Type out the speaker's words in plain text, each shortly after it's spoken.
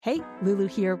Hey, Lulu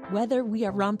here. Whether we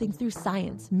are romping through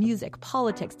science, music,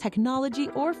 politics, technology,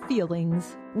 or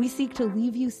feelings, we seek to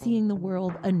leave you seeing the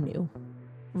world anew.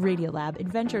 Radiolab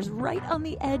adventures right on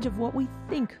the edge of what we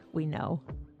think we know,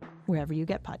 wherever you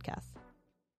get podcasts.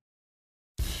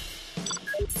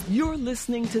 You're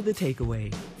listening to The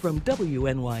Takeaway from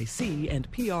WNYC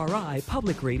and PRI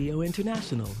Public Radio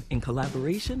International in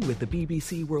collaboration with the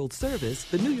BBC World Service,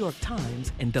 the New York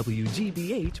Times, and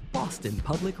WGBH Boston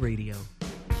Public Radio.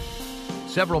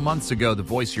 Several months ago, the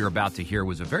voice you're about to hear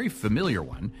was a very familiar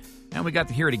one, and we got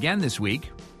to hear it again this week.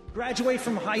 Graduate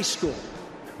from high school,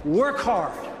 work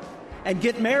hard, and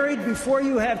get married before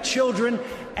you have children,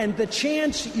 and the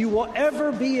chance you will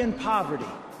ever be in poverty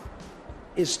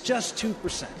is just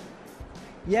 2%.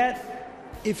 Yet,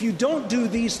 if you don't do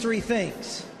these three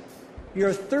things,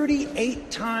 you're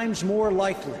 38 times more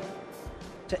likely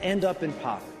to end up in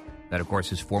poverty. That, of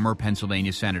course, is former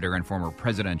Pennsylvania Senator and former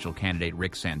presidential candidate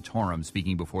Rick Santorum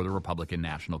speaking before the Republican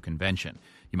National Convention.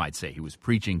 You might say he was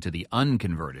preaching to the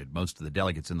unconverted. Most of the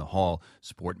delegates in the hall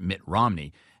support Mitt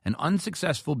Romney. An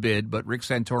unsuccessful bid, but Rick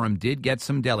Santorum did get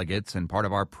some delegates, and part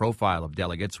of our profile of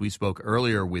delegates, we spoke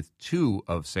earlier with two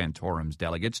of Santorum's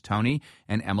delegates, Tony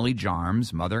and Emily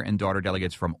Jarms, mother and daughter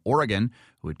delegates from Oregon,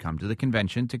 who had come to the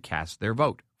convention to cast their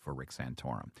vote for Rick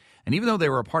Santorum. And even though they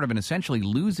were a part of an essentially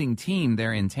losing team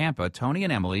there in Tampa, Tony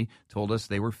and Emily told us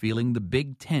they were feeling the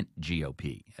big tent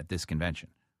GOP at this convention.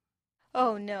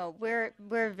 Oh, no,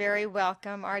 we're very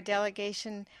welcome. Our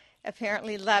delegation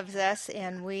apparently loves us,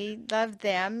 and we love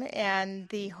them, and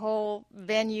the whole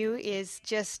venue is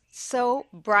just so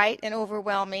bright and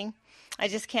overwhelming. I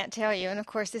just can't tell you. And, of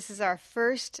course, this is our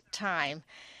first time,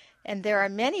 and there are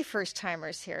many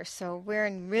first-timers here, so we're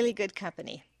in really good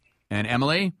company. And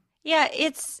Emily? Yeah,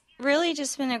 it's really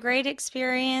just been a great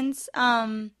experience.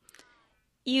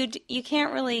 You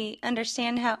can't really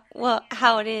understand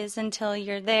how it is until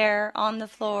you're there on the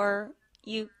floor.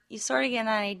 You sort of get an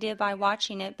idea by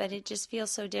watching it, but it just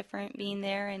feels so different being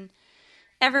there. And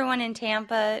everyone in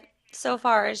Tampa so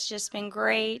far has just been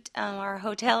great. Our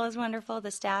hotel is wonderful.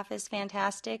 The staff is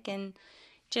fantastic. And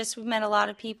just we've met a lot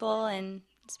of people, and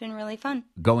it's been really fun.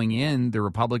 Going in, the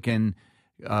Republican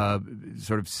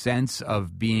sort of sense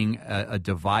of being a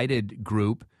divided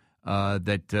group,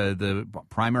 that the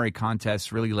primary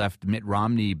contests really left Mitt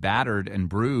Romney battered and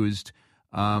bruised.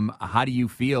 How do you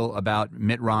feel about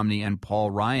Mitt Romney and Paul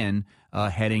Ryan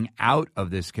heading out of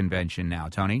this convention now,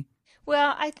 Tony?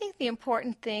 Well, I think the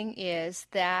important thing is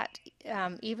that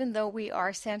even though we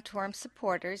are Santorum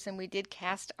supporters and we did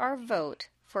cast our vote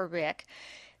for Rick,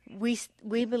 we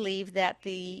believe that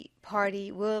the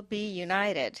party will be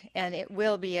united, and it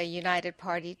will be a united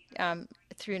party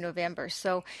through November.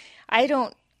 So I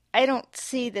don't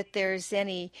see that there's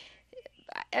any.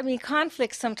 I mean,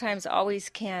 conflict sometimes always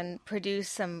can produce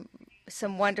some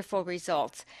wonderful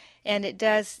results, and it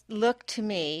does look to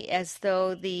me as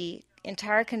though the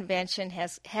entire convention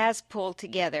has pulled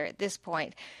together at this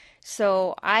point.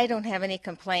 So I don't have any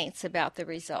complaints about the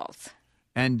results.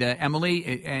 And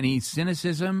Emily, any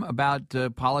cynicism about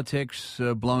politics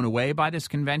blown away by this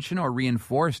convention or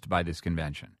reinforced by this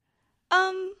convention?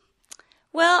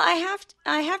 Well, I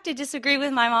have to disagree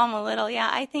with my mom a little. Yeah,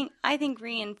 I think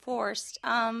reinforced.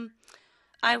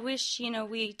 I wish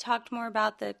we talked more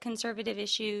about the conservative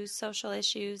issues, social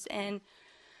issues, and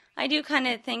I do kind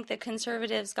of think the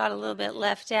conservatives got a little bit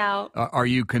left out. Are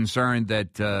you concerned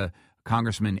that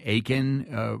Congressman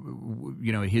Aiken,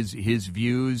 his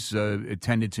views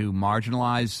tended to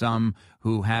marginalize some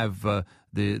who have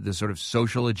the sort of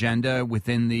social agenda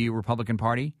within the Republican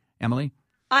Party? Emily?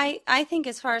 I think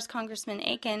as far as Congressman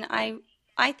Aiken,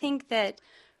 I think that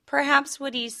perhaps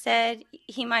what he said,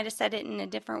 he might have said it in a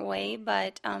different way,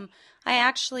 but I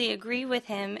actually agree with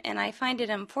him, and I find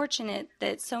it unfortunate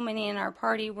that so many in our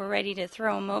party were ready to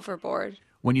throw him overboard.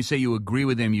 When you say you agree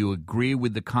with him, you agree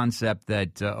with the concept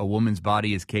that a woman's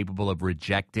body is capable of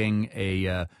rejecting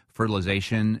a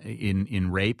fertilization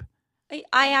in rape?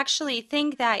 I actually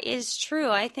think that is true.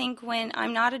 I think when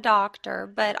I'm not a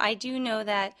doctor, but I do know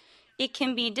that it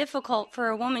can be difficult for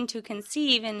a woman to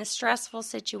conceive in a stressful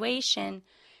situation.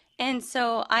 And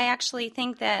so I actually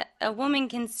think that a woman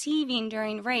conceiving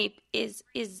during rape is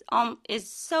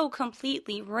so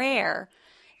completely rare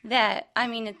that, I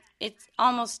mean, it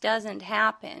almost doesn't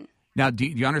happen. Now, do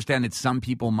you understand that some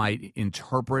people might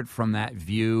interpret from that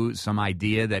view some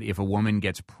idea that if a woman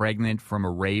gets pregnant from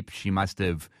a rape, she must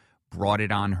have brought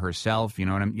it on herself? You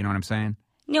know what I'm saying?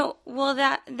 No, well,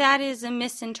 that is a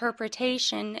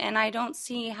misinterpretation, and I don't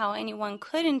see how anyone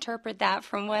could interpret that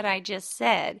from what I just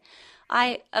said.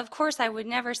 Of course, I would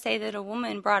never say that a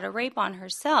woman brought a rape on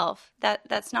herself.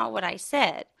 That's not what I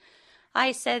said.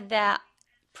 I said that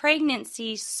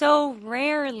pregnancy so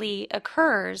rarely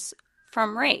occurs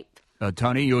from rape.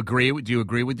 Tony, you agree? Do you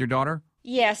agree with your daughter?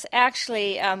 Yes,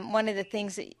 actually, one of the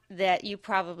things that you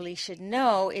probably should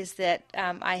know is that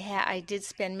I did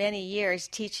spend many years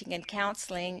teaching and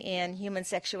counseling in human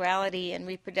sexuality and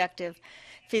reproductive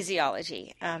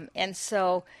physiology. And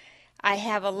so I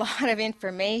have a lot of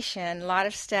information, a lot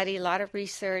of study, a lot of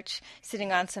research,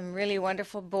 sitting on some really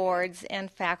wonderful boards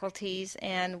and faculties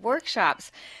and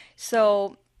workshops.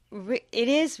 So it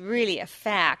is really a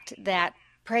fact that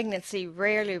pregnancy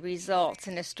rarely results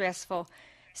in a stressful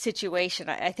situation.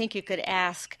 I think you could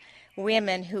ask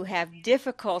women who have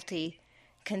difficulty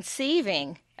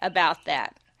conceiving about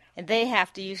that, and they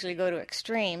have to usually go to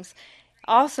extremes.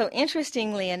 Also,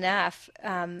 interestingly enough,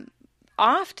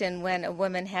 often when a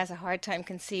woman has a hard time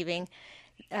conceiving,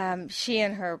 she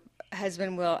and her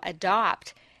husband will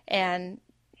adopt, and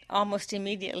almost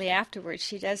immediately afterwards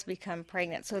she does become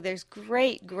pregnant. So there's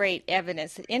great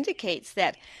evidence that indicates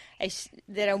that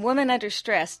a woman under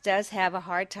stress does have a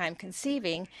hard time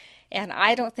conceiving, and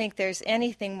I don't think there's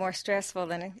anything more stressful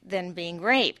than being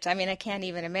raped. I mean, I can't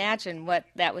even imagine what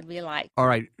that would be like. All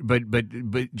right, but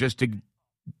just to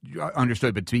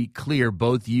understood, but to be clear,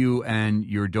 both you and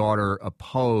your daughter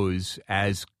oppose,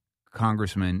 as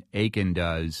Congressman Aiken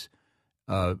does,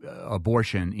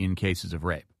 abortion in cases of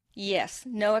rape. Yes,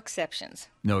 no exceptions.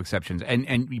 No exceptions,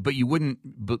 but you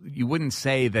wouldn't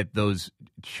say that those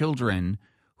children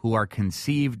who are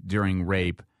conceived during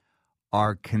rape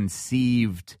are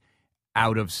conceived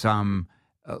out of some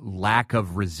lack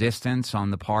of resistance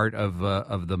on the part of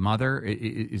the mother.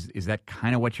 Is that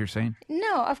kind of what you're saying?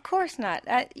 No, of course not.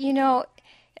 We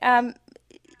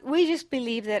just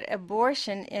believe that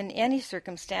abortion in any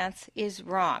circumstance is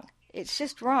wrong. It's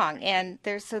just wrong, and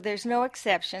there's no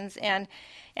exceptions, and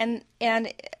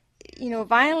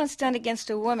violence done against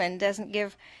a woman doesn't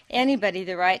give anybody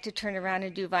the right to turn around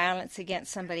and do violence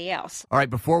against somebody else. All right,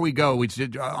 before we go, we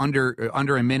just, under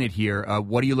a minute here.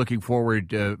 What are you looking forward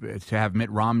to have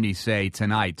Mitt Romney say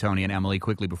tonight, Tony and Emily?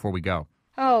 Quickly before we go.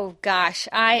 Oh gosh,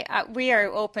 we are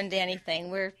open to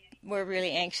anything. We're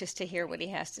really anxious to hear what he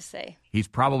has to say. He's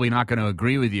probably not going to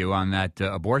agree with you on that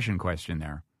abortion question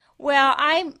there. Well,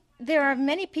 there are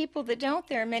many people that don't.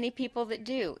 There are many people that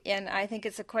do. And I think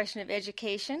it's a question of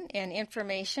education and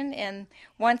information. And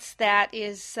once that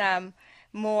is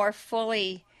more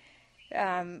fully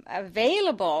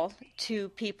available to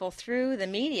people through the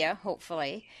media,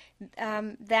 hopefully,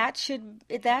 that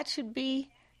should be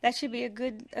a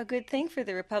good thing for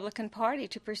the Republican Party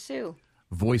to pursue.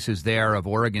 Voices there of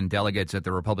Oregon delegates at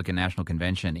the Republican National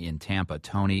Convention in Tampa,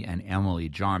 Tony and Emily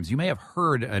Jarms. You may have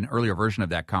heard an earlier version of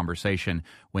that conversation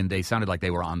when they sounded like they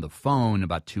were on the phone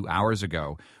about 2 hours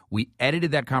ago. We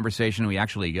edited that conversation. We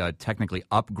actually technically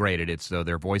upgraded it so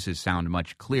their voices sound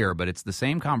much clearer, but it's the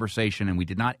same conversation, and we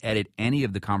did not edit any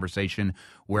of the conversation,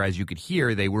 whereas you could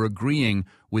hear they were agreeing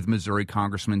with Missouri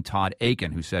Congressman Todd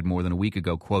Aiken, who said more than a week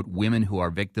ago, quote, "Women who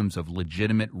are victims of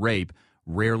legitimate rape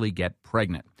rarely get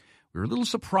pregnant." We were a little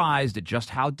surprised at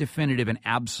just how definitive and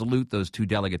absolute those two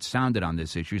delegates sounded on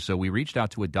this issue, so we reached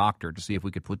out to a doctor to see if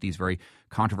we could put these very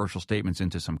controversial statements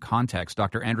into some context.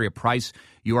 Dr. Andrea Price,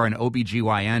 you are an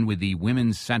OBGYN with the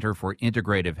Women's Center for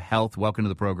Integrative Health. Welcome to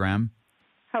the program.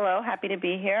 Hello, happy to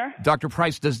be here. Dr.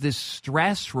 Price, does this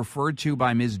stress referred to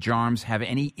by Ms. Jarms have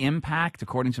any impact,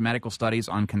 according to medical studies,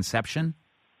 on conception?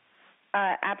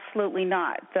 Absolutely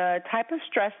not. The type of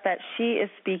stress that she is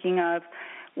speaking of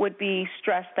would be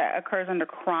stress that occurs under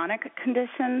chronic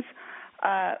conditions.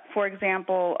 For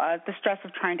example, the stress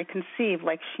of trying to conceive,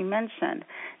 like she mentioned.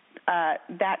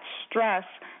 That stress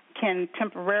can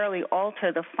temporarily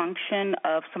alter the function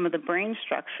of some of the brain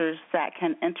structures that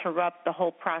can interrupt the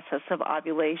whole process of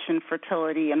ovulation,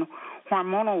 fertility, and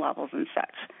hormonal levels and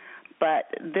such.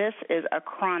 But this is a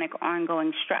chronic,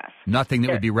 ongoing stress. Nothing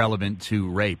that would be relevant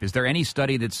to rape. Is there any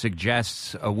study that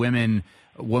suggests a woman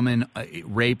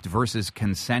raped versus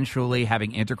consensually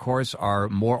having intercourse are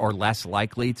more or less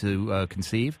likely to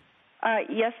conceive?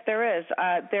 Yes, there is.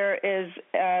 There is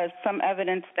some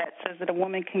evidence that says that a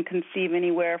woman can conceive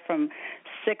anywhere from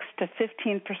 6 to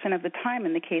 15% of the time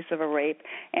in the case of a rape,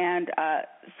 and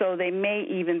so they may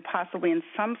even possibly in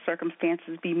some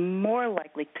circumstances be more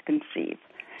likely to conceive.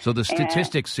 So the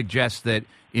statistics suggest that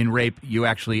in rape you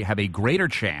actually have a greater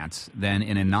chance than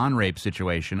in a non-rape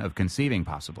situation of conceiving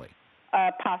possibly.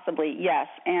 Possibly, yes.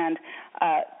 And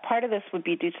part of this would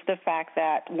be due to the fact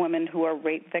that women who are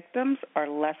rape victims are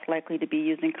less likely to be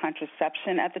using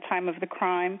contraception at the time of the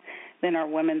crime than are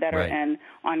women that are in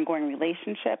ongoing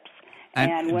relationships.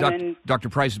 And women... Dr.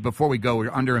 Price, before we go,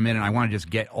 we're under a minute. I want to just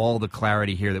get all the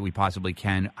clarity here that we possibly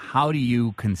can. How do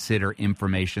you consider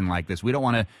information like this? We don't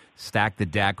want to stack the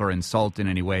deck or insult in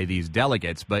any way these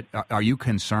delegates, but are you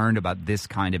concerned about this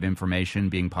kind of information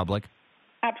being public?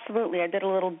 Absolutely. I did a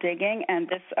little digging, and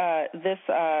this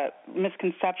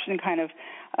misconception kind of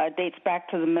dates back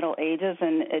to the Middle Ages,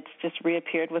 and it's just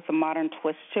reappeared with a modern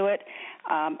twist to it.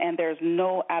 And there's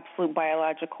no absolute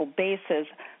biological basis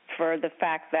for the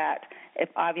fact that if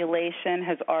ovulation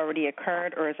has already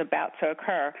occurred or is about to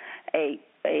occur, a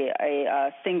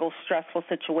single stressful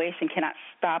situation cannot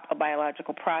stop a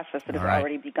biological process that has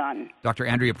already begun. Dr.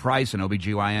 Andrea Price, an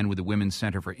OBGYN with the Women's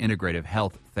Center for Integrative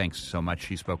Health, thanks so much.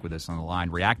 She spoke with us on the line,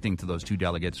 reacting to those two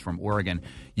delegates from Oregon.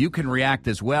 You can react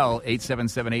as well,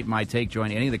 877-8MY-TAKE.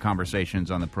 Join any of the conversations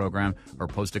on the program or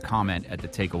post a comment at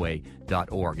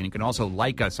thetakeaway.org. And you can also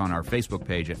like us on our Facebook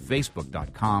page at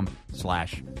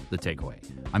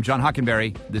facebook.com/thetakeaway. I'm John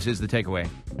Hockenberry. This is The Takeaway.